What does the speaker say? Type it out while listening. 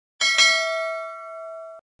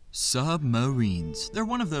Submarines. They're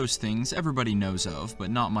one of those things everybody knows of,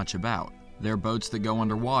 but not much about. They're boats that go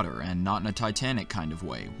underwater, and not in a Titanic kind of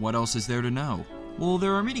way. What else is there to know? Well,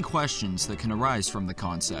 there are many questions that can arise from the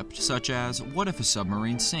concept, such as, what if a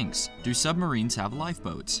submarine sinks? Do submarines have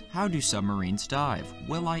lifeboats? How do submarines dive?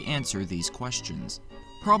 Will I answer these questions?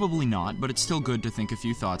 Probably not, but it's still good to think a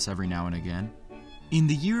few thoughts every now and again. In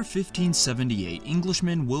the year 1578,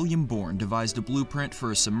 Englishman William Bourne devised a blueprint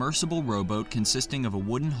for a submersible rowboat consisting of a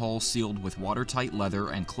wooden hull sealed with watertight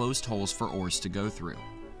leather and closed holes for oars to go through,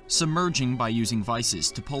 submerging by using vices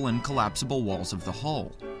to pull in collapsible walls of the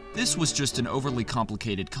hull. This was just an overly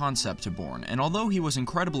complicated concept to Bourne, and although he was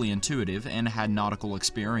incredibly intuitive and had nautical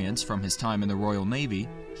experience from his time in the Royal Navy,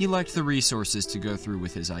 he lacked the resources to go through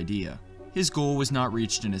with his idea. His goal was not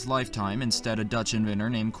reached in his lifetime. Instead, a Dutch inventor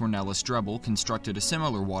named Cornelis Drebbel constructed a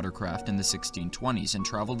similar watercraft in the 1620s and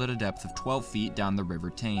traveled at a depth of 12 feet down the River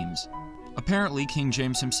Thames. Apparently, King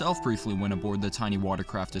James himself briefly went aboard the tiny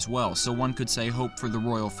watercraft as well, so one could say hope for the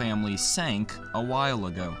royal family sank a while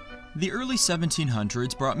ago. The early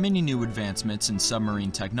 1700s brought many new advancements in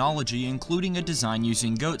submarine technology, including a design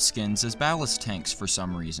using goat skins as ballast tanks for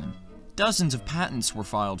some reason. Dozens of patents were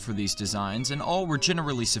filed for these designs, and all were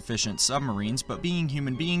generally sufficient submarines, but being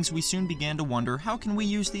human beings, we soon began to wonder, how can we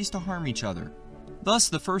use these to harm each other? Thus,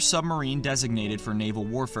 the first submarine designated for naval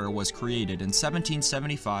warfare was created in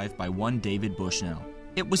 1775 by one David Bushnell.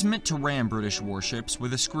 It was meant to ram British warships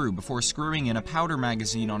with a screw before screwing in a powder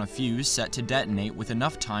magazine on a fuse set to detonate with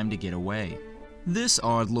enough time to get away. This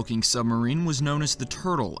odd-looking submarine was known as the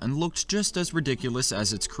Turtle and looked just as ridiculous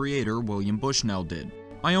as its creator, William Bushnell, did.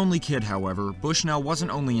 I only kid, however. Bushnell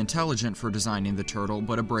wasn't only intelligent for designing the Turtle,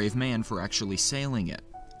 but a brave man for actually sailing it.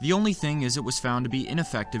 The only thing is it was found to be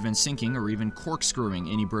ineffective in sinking or even corkscrewing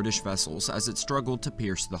any British vessels as it struggled to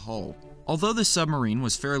pierce the hull. Although the submarine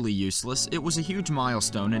was fairly useless, it was a huge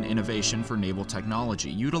milestone in innovation for naval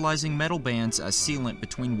technology, utilizing metal bands as sealant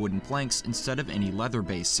between wooden planks instead of any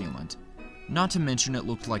leather-based sealant. Not to mention it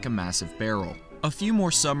looked like a massive barrel. A few more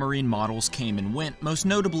submarine models came and went, most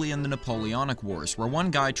notably in the Napoleonic Wars, where one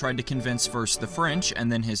guy tried to convince first the French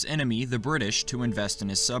and then his enemy, the British, to invest in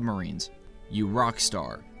his submarines. You rock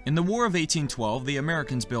star. In the War of 1812, the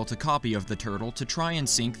Americans built a copy of the Turtle to try and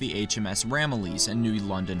sink the HMS Ramillies in New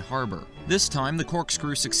London Harbor. This time, the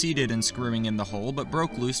corkscrew succeeded in screwing in the hull, but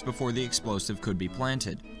broke loose before the explosive could be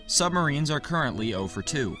planted. Submarines are currently 0 for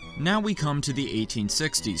 2. Now we come to the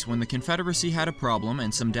 1860s, when the Confederacy had a problem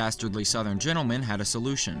and some dastardly Southern gentlemen had a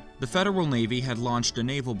solution. The Federal Navy had launched a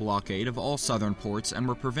naval blockade of all Southern ports and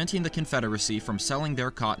were preventing the Confederacy from selling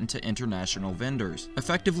their cotton to international vendors,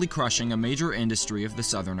 effectively crushing a major industry of the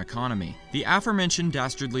Southern economy. The aforementioned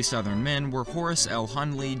dastardly Southern men were H.L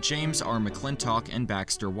Hunley, James R. McClintock, and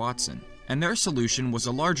Baxter Watson. And their solution was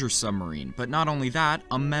a larger submarine, but not only that,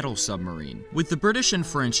 a metal submarine. With the British and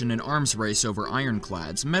French in an arms race over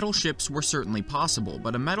ironclads, metal ships were certainly possible,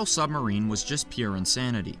 but a metal submarine was just pure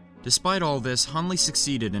insanity. Despite all this, Hunley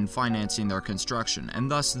succeeded in financing their construction,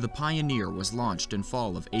 and thus the Pioneer was launched in fall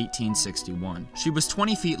of 1861. She was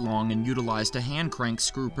 20 feet long and utilized a hand-crank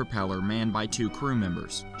screw propeller manned by 2 crew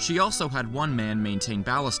members. She also had one man maintain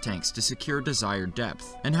ballast tanks to secure desired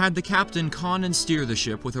depth, and had the captain con and steer the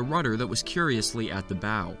ship with a rudder that was curiously at the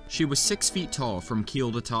bow. She was 6 feet tall from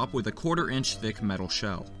keel to top with a 1/4-inch thick metal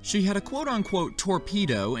shell. She had a quote-unquote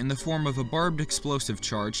torpedo in the form of a barbed explosive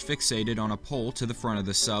charge fixated on a pole to the front of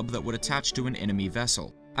the sub that would attach to an enemy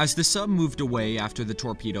vessel. As the sub moved away after the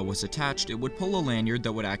torpedo was attached, it would pull a lanyard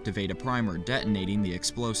that would activate a primer, detonating the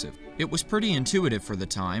explosive. It was pretty intuitive for the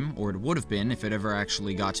time, or it would have been if it ever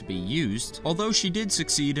actually got to be used. Although she did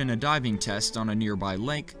succeed in a diving test on a nearby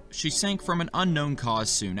lake, she sank from an unknown cause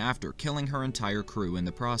soon after, killing her entire crew in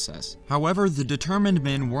the process. However, the determined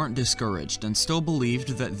men weren't discouraged and still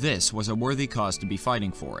believed that this was a worthy cause to be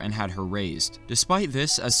fighting for and had her raised. Despite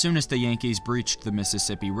this, as soon as the Yankees breached the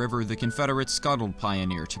Mississippi River, the Confederates scuttled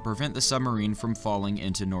Pioneer to prevent the submarine from falling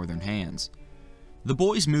into Northern hands. The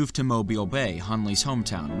boys moved to Mobile Bay, Hunley's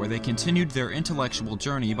hometown, where they continued their intellectual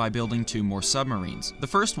journey by building 2 more submarines. The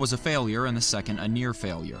first was a failure and the second a near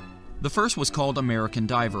failure. The first was called American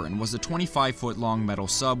Diver and was a 25-foot-long metal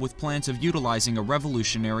sub with plans of utilizing a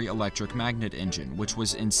revolutionary electric magnet engine, which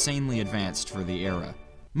was insanely advanced for the era.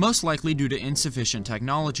 Most likely due to insufficient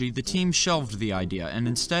technology, the team shelved the idea and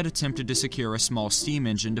instead attempted to secure a small steam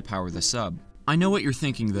engine to power the sub. I know what you're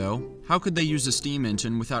thinking though. How could they use a steam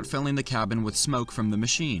engine without filling the cabin with smoke from the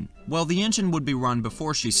machine? Well, the engine would be run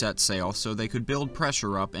before she set sail, so they could build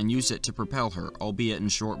pressure up and use it to propel her, albeit in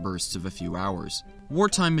short bursts of a few hours.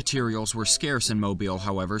 Wartime materials were scarce in Mobile,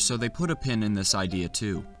 however, so they put a pin in this idea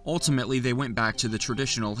too. Ultimately, they went back to the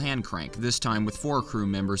traditional hand crank, this time with 4 crew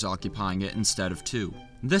members occupying it instead of 2.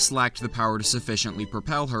 This lacked the power to sufficiently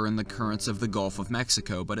propel her in the currents of the Gulf of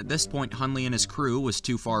Mexico, but at this point Hunley and his crew was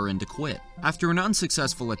too far in to quit. After an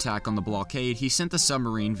unsuccessful attack on the blockade, he sent the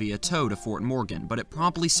submarine via tow to Fort Morgan, but it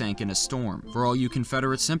promptly sank in a storm. For all you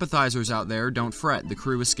Confederate sympathizers out there, don't fret, the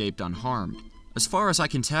crew escaped unharmed. As far as I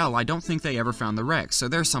can tell, I don't think they ever found the wreck, so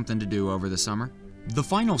there's something to do over the summer. The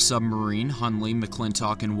final submarine Hunley,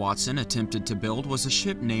 McClintock, and Watson attempted to build was a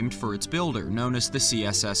ship named for its builder, known as the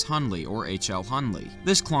CSS Hunley, or H.L Hunley.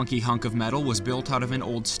 This clunky hunk of metal was built out of an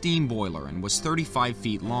old steam boiler and was 35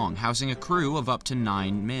 feet long, housing a crew of up to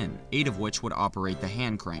 9 men, 8 of which would operate the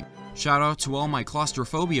hand crank. Shout out to all my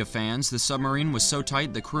claustrophobia fans, the submarine was so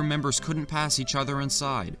tight the crew members couldn't pass each other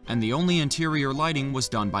inside, and the only interior lighting was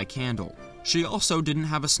done by candle. She also didn't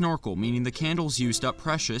have a snorkel, meaning the candles used up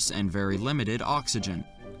precious and very limited oxygen.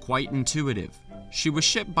 Quite intuitive. She was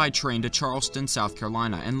shipped by train to Charleston, South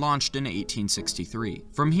Carolina, and launched in 1863.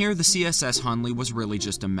 From here, the CSS Hunley was really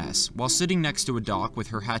just a mess. While sitting next to a dock with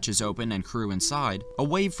her hatches open and crew inside, a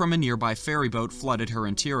wave from a nearby ferry boat flooded her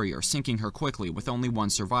interior, sinking her quickly, with only one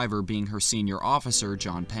survivor being her senior officer,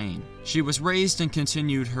 John Payne. She was raised and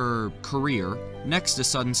continued her career. Next, a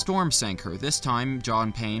sudden storm sank her. This time,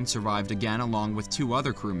 John Payne survived again along with 2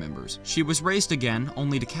 other crew members. She was raised again,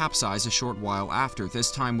 only to capsize a short while after,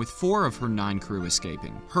 this time with 4 of her 9 crew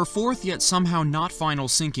escaping. Her 4th yet somehow not final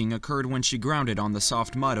sinking occurred when she grounded on the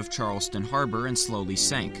soft mud of Charleston Harbor and slowly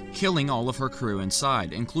sank, killing all of her crew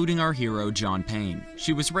inside, including our hero John Payne.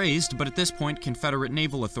 She was raised, but at this point Confederate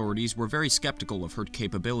naval authorities were very skeptical of her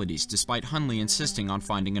capabilities, despite Hunley insisting on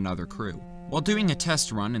finding another crew. While doing a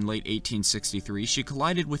test run in late 1863, she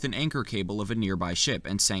collided with an anchor cable of a nearby ship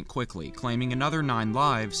and sank quickly, claiming another 9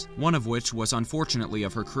 lives, one of which was unfortunately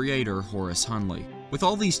of her creator, Horace Hunley. With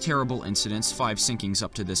all these terrible incidents, 5 sinkings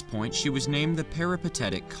up to this point, she was named the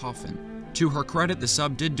Peripatetic Coffin. To her credit, the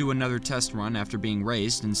sub did do another test run after being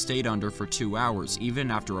raised and stayed under for 2 hours,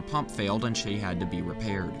 even after a pump failed and she had to be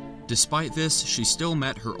repaired. Despite this, she still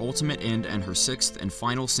met her ultimate end, and her 6th and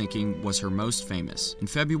final sinking was her most famous. In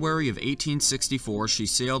February of 1864, she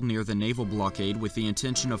sailed near the naval blockade with the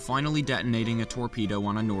intention of finally detonating a torpedo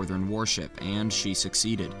on a northern warship, and she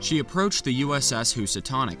succeeded. She approached the USS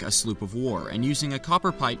Housatonic, a sloop of war, and using a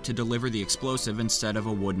copper pipe to deliver the explosive instead of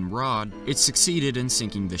a wooden rod, it succeeded in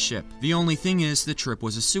sinking the ship. The only thing is, the trip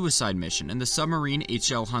was a suicide mission, and the submarine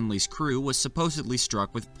H.L Hunley's crew was supposedly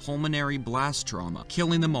struck with pulmonary blast trauma,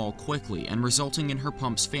 killing them all quickly and resulting in her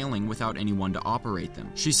pumps failing without anyone to operate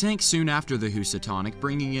them. She sank soon after the Housatonic,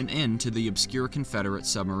 bringing an end to the obscure Confederate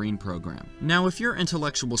submarine program. Now, if your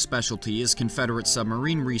intellectual specialty is Confederate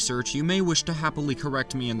submarine research, you may wish to happily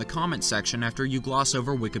correct me in the comment section after you gloss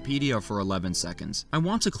over Wikipedia for 11 seconds. I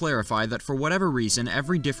want to clarify that for whatever reason,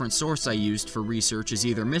 every different source I used for research is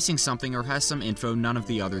either missing something or has some info none of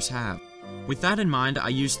the others have. With that in mind, I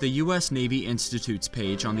used the U.S. Navy Institute's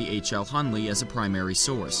page on the H.L Hunley as a primary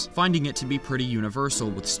source, finding it to be pretty universal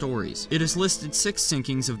with stories. It has listed 6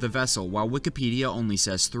 sinkings of the vessel, while Wikipedia only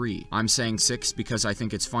says 3. I'm saying 6 because I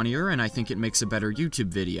think it's funnier and I think it makes a better YouTube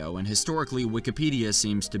video, and historically Wikipedia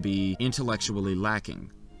seems to be intellectually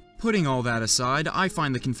lacking. Putting all that aside, I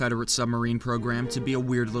find the Confederate submarine program to be a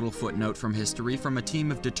weird little footnote from history from a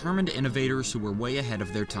team of determined innovators who were way ahead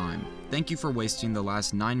of their time. Thank you for wasting the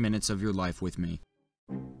last 9 minutes of your life with me.